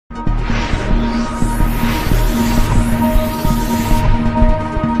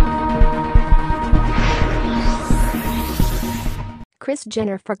Kris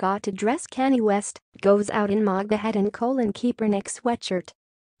Jenner forgot to dress. Kanye West goes out in MAGA hat and Colin Kaepernick sweatshirt.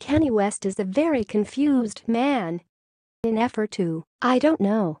 Kanye West is a very confused man. In effort to, I don't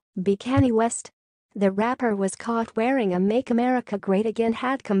know, be Kanye West, the rapper was caught wearing a Make America Great Again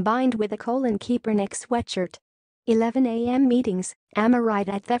hat combined with a Colin Kaepernick sweatshirt. 11 a.m. meetings, amirite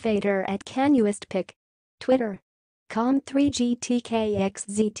at the fader at Kanye West pic. Twitter.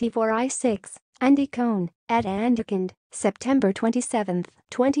 com3gtkxzt4i6, Andy Cohn, at Andykand, September 27,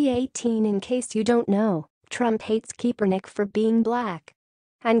 2018. In case you don't know, Trump hates Kaepernick for being black.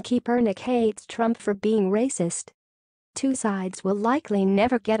 And Kaepernick hates Trump for being racist. Two sides will likely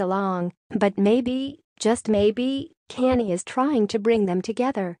never get along, but maybe, just maybe, Kanye is trying to bring them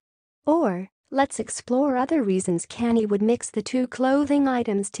together. Or, let's explore other reasons Kanye would mix the two clothing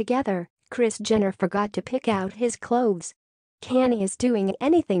items together. Kris Jenner forgot to pick out his clothes. Kanye is doing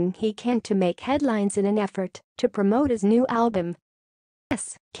anything he can to make headlines in an effort to promote his new album.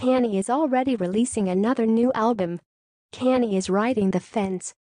 Yes, Kanye is already releasing another new album. Kanye is riding the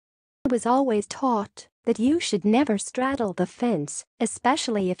fence. I was always taught that you should never straddle the fence,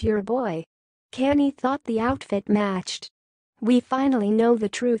 especially if you're a boy. Kanye thought the outfit matched. We finally know the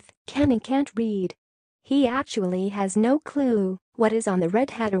truth. Kanye can't read. He actually has no clue what is on the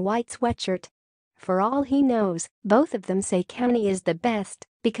red hat or white sweatshirt. For all he knows, both of them say Kanye is the best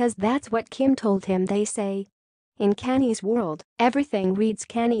because that's what Kim told him they say. In Kanye's world, everything reads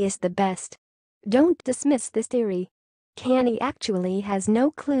Kanye is the best. Don't dismiss this theory. Kanye actually has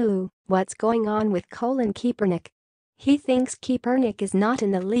no clue what's going on with Colin Kaepernick. He thinks Kaepernick is not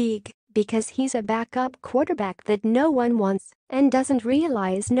in the league because he's a backup quarterback that no one wants and doesn't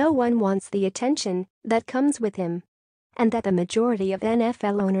realize no one wants the attention that comes with him. And that the majority of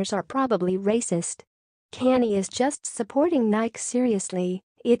NFL owners are probably racist. Kanye is just supporting Nike. Seriously,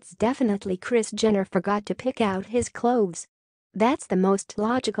 it's definitely Kris Jenner forgot to pick out his clothes. That's the most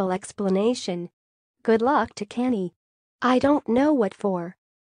logical explanation. Good luck to Kanye. I don't know what for.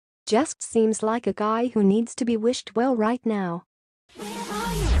 Just seems like a guy who needs to be wished well right now.